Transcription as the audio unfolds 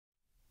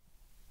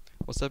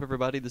What's up,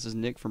 everybody? This is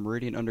Nick from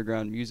Meridian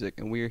Underground Music,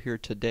 and we are here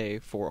today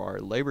for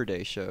our Labor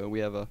Day show. We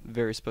have a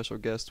very special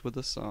guest with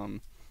us.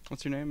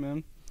 What's your name,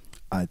 man?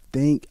 I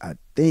think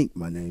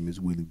my name is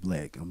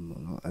WillieBlak.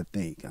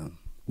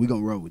 We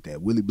gonna roll with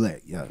that.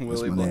 WillieBlak. Yeah, that's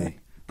Willie my Black. name.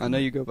 I know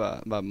you go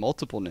by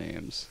multiple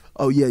names.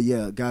 Oh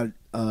yeah. Got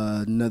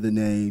another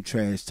name,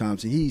 Trash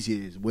Thompson. He's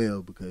here as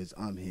well because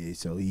I'm here,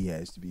 so he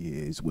has to be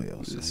here as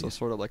well. So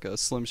sort of like a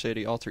Slim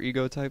Shady alter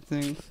ego type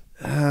thing.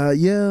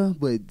 Yeah,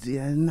 but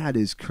not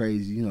as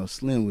crazy. You know,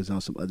 Slim was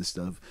on some other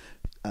stuff.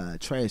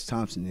 Trash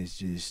Thompson is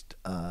just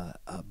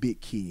a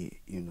big kid,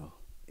 you know,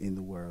 in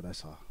the world.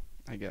 That's all.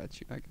 I got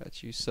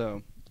you.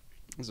 So,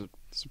 those are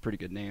some pretty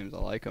good names. I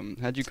like them.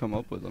 How'd you come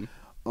up with them?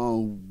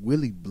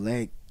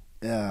 WillieBlak.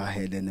 I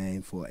had that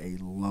name for a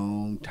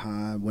long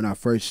time. When I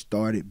first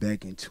started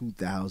back in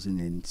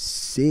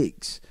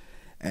 2006,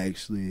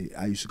 actually,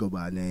 I used to go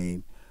by a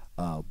name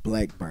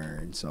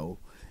Blackburn. So,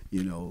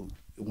 you know,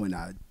 when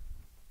I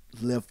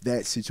left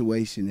that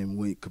situation and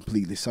went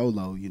completely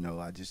solo, you know,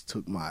 I just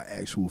took my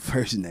actual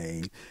first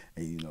name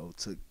and, you know,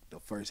 took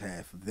the first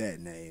half of that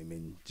name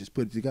and just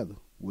put it together,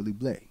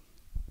 WillieBlak.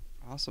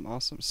 Awesome.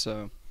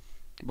 So,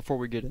 before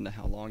we get into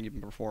how long you've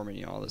been performing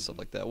and all this stuff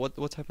like that,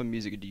 what type of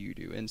music do you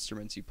do?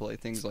 Instruments you play,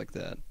 things like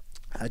that?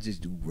 I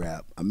just do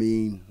rap. I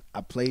mean,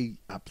 I play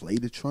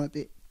the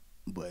trumpet,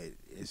 but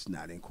it's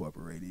not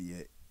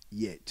incorporated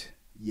yet.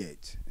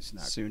 It's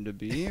not Soon to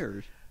be,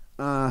 or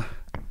I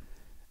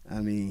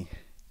mean,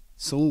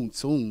 soon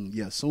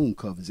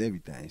covers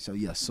everything. So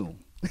yeah,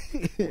 soon.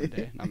 one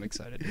day. I'm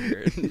excited to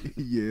hear it.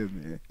 Yeah,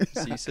 man.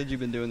 So you said you've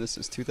been doing this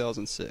since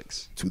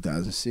 2006.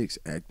 2006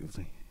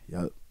 actively.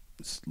 Yup.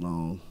 It's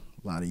long.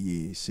 A lot of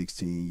years,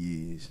 16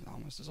 years.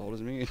 Almost as old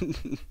as me.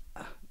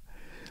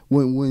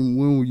 When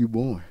were you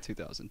born?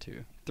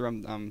 2002.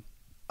 I'm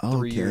Okay.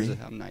 3 years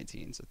ahead. I'm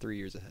 19, so 3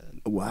 years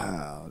ahead.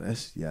 Wow, that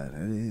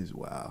is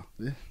wow.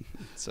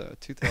 So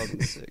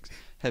 2006.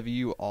 Have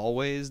you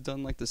always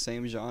done like the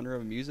same genre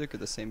of music or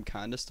the same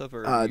kind of stuff?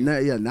 Or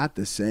Not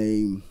the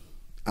same.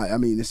 I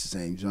mean, it's the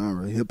same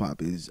genre. Hip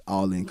hop is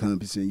all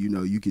encompassing. You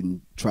know, you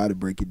can try to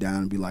break it down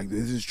and be like,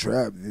 this is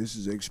trap, this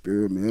is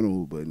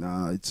experimental, but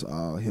nah, it's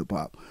all hip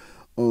hop.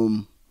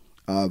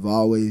 I've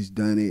always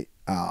done it.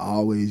 I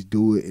always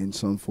do it in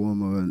some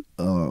form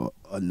or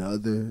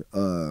another.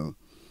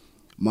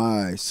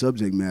 My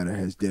subject matter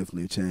has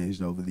definitely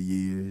changed over the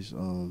years.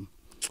 I'm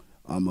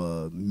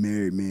a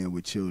married man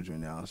with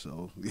children now,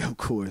 so of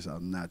course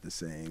I'm not the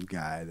same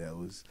guy that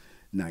was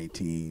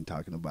 19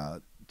 talking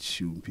about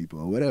shooting people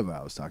or whatever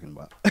I was talking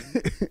about.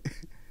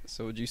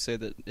 So would you say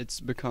that it's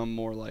become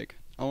more like,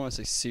 I don't want to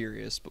say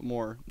serious, but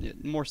more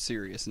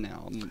serious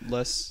now,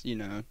 less, you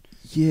know?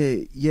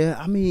 Yeah.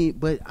 I mean,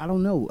 but I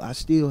don't know. I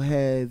still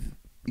have,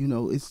 you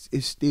know, it's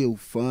still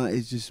fun.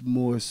 It's just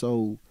more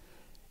so.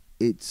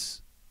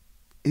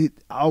 It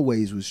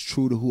always was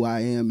true to who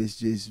I am. It's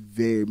just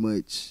very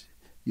much,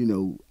 you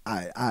know,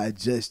 I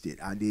adjusted.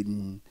 I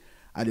didn't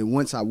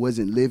once I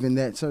wasn't living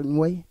that certain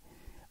way,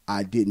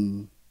 I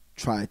didn't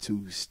try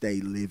to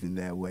stay living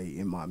that way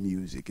in my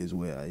music as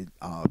well. It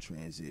all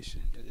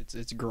transitioned.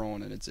 It's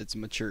grown and it's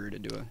matured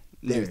into a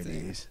There new it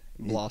thing. is.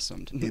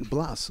 Blossomed. It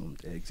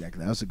blossomed,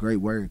 exactly. That was a great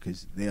word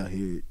because they'll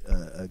hear it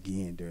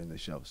again during the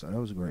show. So that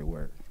was a great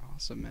word.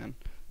 Awesome, man.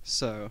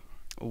 So,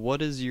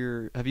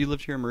 have you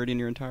lived here in Meridian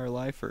your entire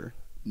life, or?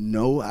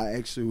 No, I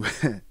actually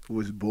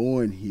was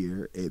born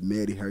here at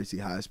Maddie Hersey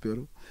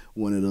Hospital,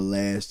 one of the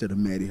last of the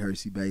Maddie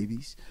Hersey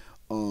babies.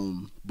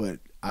 But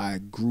I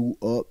grew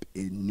up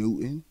in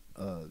Newton,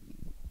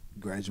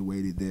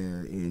 graduated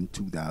there in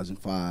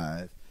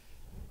 2005.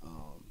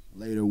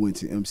 Later went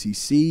to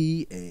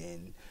MCC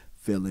and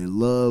fell in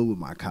love with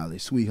my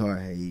college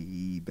sweetheart.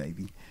 Hey,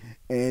 baby.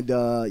 And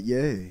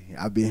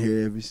I've been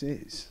here ever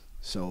since.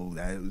 So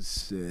that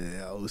was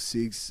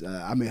 06.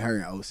 I met her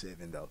in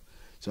 07 though.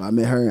 So I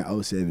met her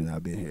in 07.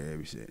 I've been here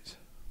ever since.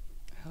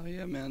 Hell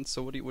yeah, man.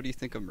 So what do you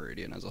think of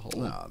Meridian as a whole?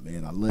 Oh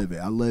man, I love it.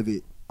 I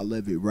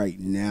love it right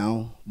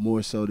now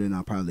more so than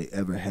I probably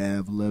ever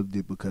have loved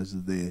it because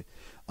of the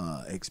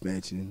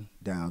expansion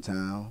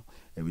downtown.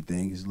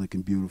 Everything is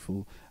looking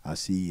beautiful. I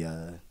see,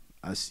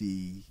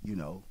 you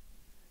know,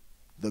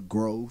 the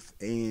growth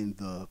and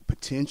the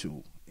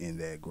potential in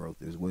that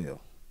growth as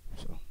well.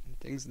 So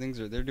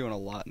they're doing a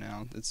lot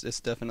now.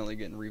 It's definitely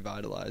getting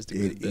revitalized.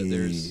 It is.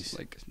 There's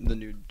like the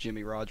new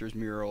Jimmy Rogers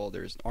mural.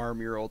 There's our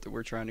mural that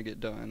we're trying to get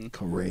done.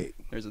 Correct.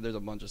 There's a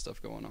bunch of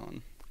stuff going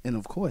on. And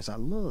of course, I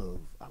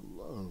love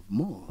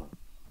more.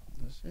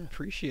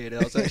 Appreciate it.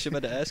 I was actually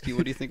about to ask you,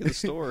 what do you think of the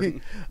store?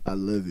 I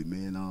love it,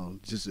 man.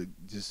 Just a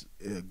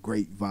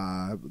great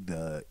vibe.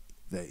 The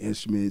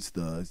instruments,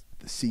 the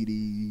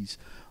CDs.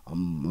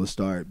 I'm gonna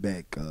start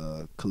back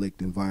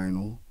collecting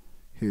vinyl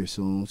here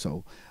soon,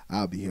 so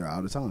I'll be here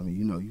all the time. And,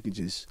 you know, you can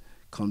just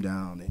come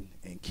down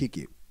and kick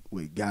it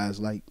with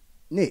guys like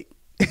Nick.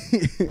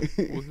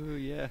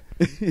 Woohoo, yeah.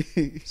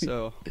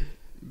 So,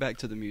 back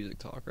to the music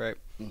talk, right?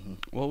 Mm-hmm.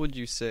 What would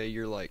you say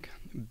your like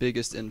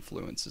biggest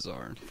influences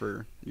are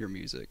for your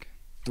music?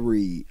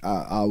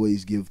 I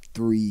always give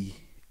three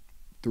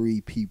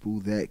people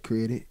that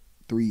credit.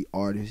 three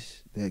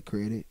artists that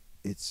credit.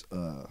 It's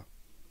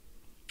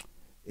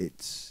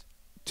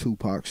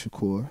Tupac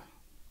Shakur,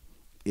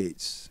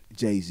 it's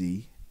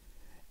Jay-Z,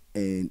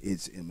 and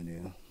it's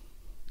Eminem.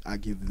 I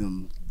give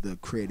them the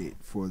credit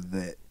for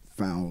that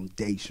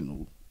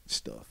foundational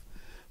stuff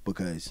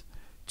because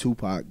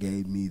Tupac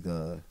gave me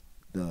the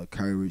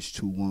courage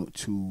to want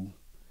to,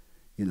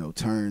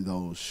 turn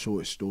those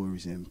short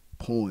stories and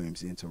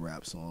poems into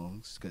rap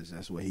songs because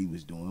that's what he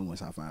was doing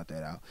once I found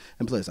that out.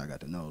 And plus, I got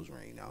the nose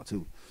ring now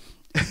too.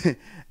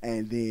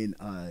 And then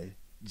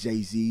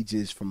Jay-Z,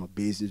 just from a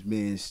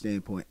businessman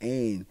standpoint,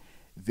 and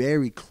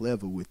very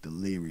clever with the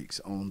lyrics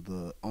on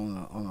a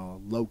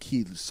low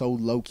key, so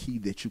low key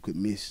that you could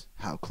miss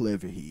how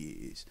clever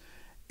he is.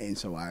 And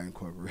so I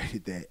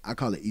incorporated that. I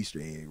call it Easter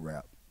egg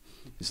rap.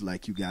 It's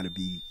like you got to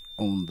be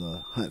on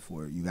the hunt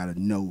for it. You got to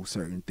know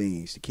certain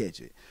things to catch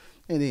it.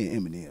 And then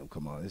Eminem,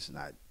 come on, it's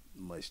not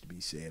much to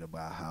be said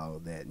about how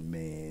that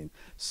man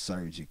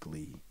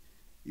surgically,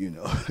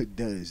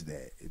 does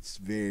that. It's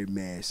very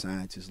mad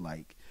scientist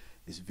like.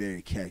 It's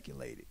very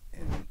calculated,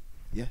 and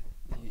yeah.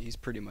 He's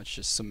pretty much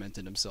just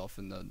cemented himself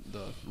in the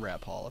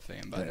Rap Hall of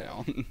Fame by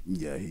now.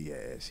 Yeah, he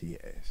has.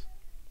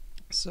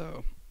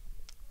 So,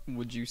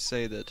 would you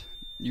say that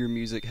your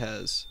music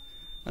has,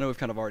 I know we've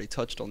kind of already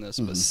touched on this,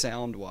 but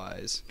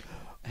sound-wise,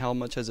 how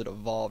much has it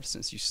evolved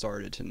since you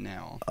started to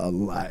now? A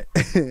lot.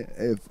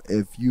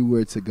 If you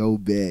were to go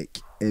back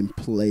and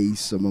play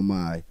some of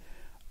my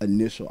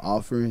initial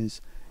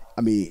offerings,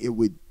 I mean,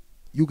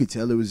 you could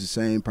tell it was the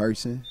same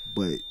person,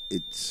 but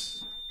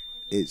it's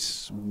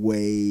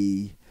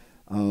way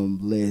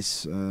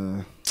less,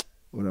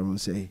 what I want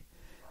to say,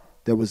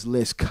 there was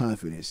less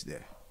confidence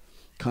there.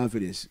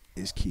 Confidence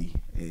is key,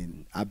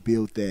 and I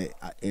built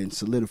that and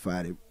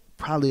solidified it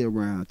probably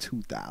around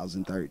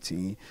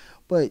 2013.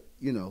 But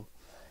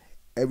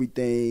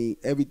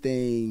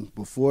everything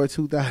before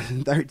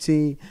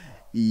 2013,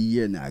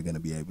 you're not gonna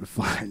be able to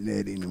find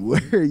that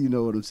anywhere. You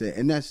know what I'm saying?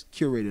 And that's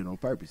curated on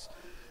purpose.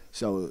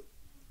 So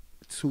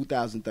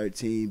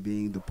 2013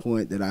 being the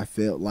point that I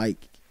felt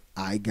like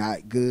I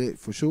got good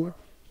for sure.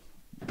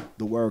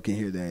 The world can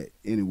hear that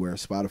anywhere: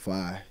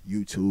 Spotify,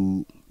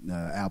 YouTube,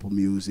 Apple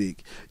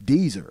Music,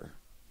 Deezer.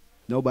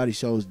 Nobody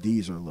shows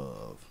Deezer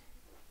love.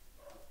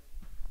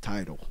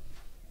 Tidal.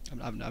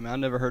 I mean, I've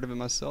never heard of it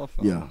myself.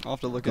 Yeah, I'll have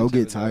to look go into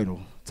get it.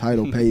 Tidal.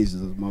 Tidal pays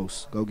the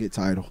most. Go get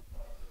Tidal.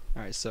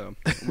 All right, so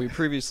we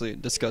previously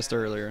discussed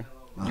earlier.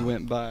 You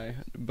went by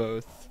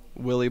both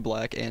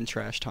WillieBlak and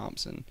Trash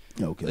Thompson.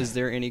 Okay. Is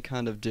there any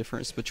kind of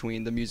difference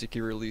between the music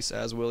you release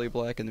as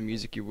WillieBlak and the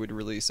music you would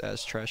release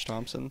as Trash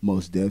Thompson?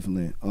 Most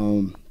definitely.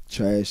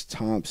 Trash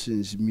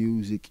Thompson's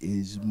music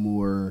is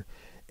more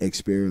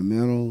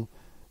experimental,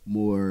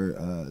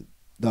 more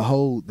the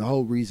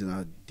whole reason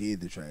I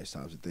did the Trash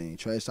Thompson thing.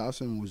 Trash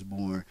Thompson was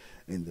born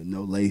in the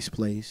No Lace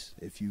place.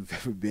 If you've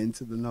ever been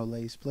to the No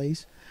Lace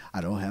place,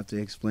 I don't have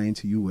to explain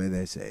to you where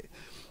that's at.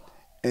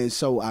 And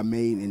so I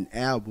made an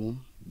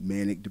album,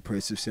 Manic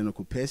Depressive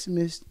Cynical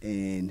Pessimist,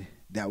 and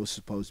that was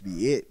supposed to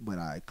be it, but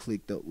I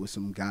clicked up with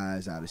some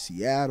guys out of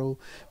Seattle,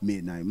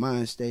 Midnight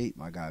Mind State,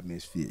 my guy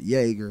Misfit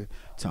Yeager,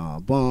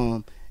 Tom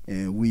Baum,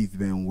 and we've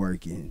been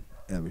working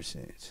ever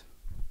since.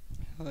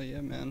 Oh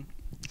yeah, man.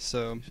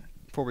 So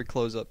before we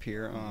close up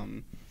here,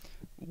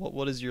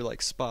 what is your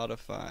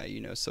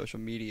Spotify, social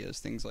medias,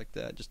 things like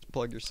that? Just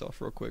plug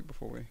yourself real quick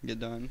before we get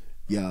done.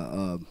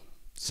 Yeah,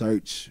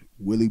 search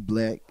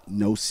WillieBlak,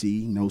 no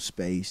C, no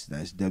space.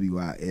 That's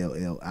WillieBlak.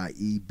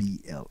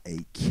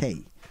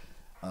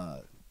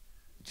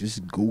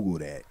 Just Google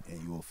that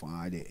and you will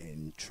find it.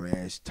 And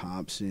Trash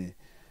Thompson,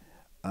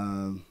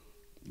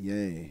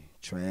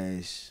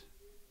 Trash,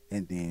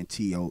 and then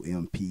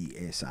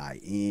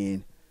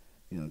TOMPSIN.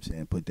 You know what I'm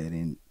saying? Put that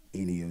in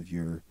any of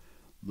your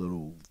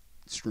little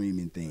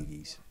streaming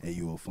thingies, and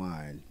you will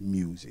find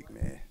music,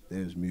 man.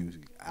 There's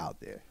music out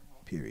there.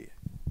 Period.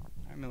 All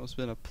right, man. It's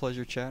been a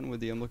pleasure chatting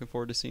with you. I'm looking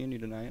forward to seeing you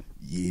tonight.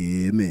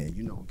 Yeah, man.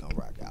 You know we're gonna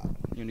rock out.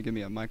 You gonna give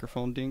me a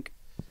microphone dink?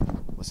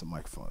 What's a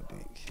microphone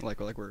dink? Like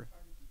we're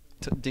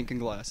dinking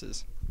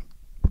glasses.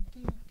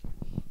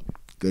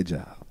 Good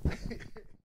job.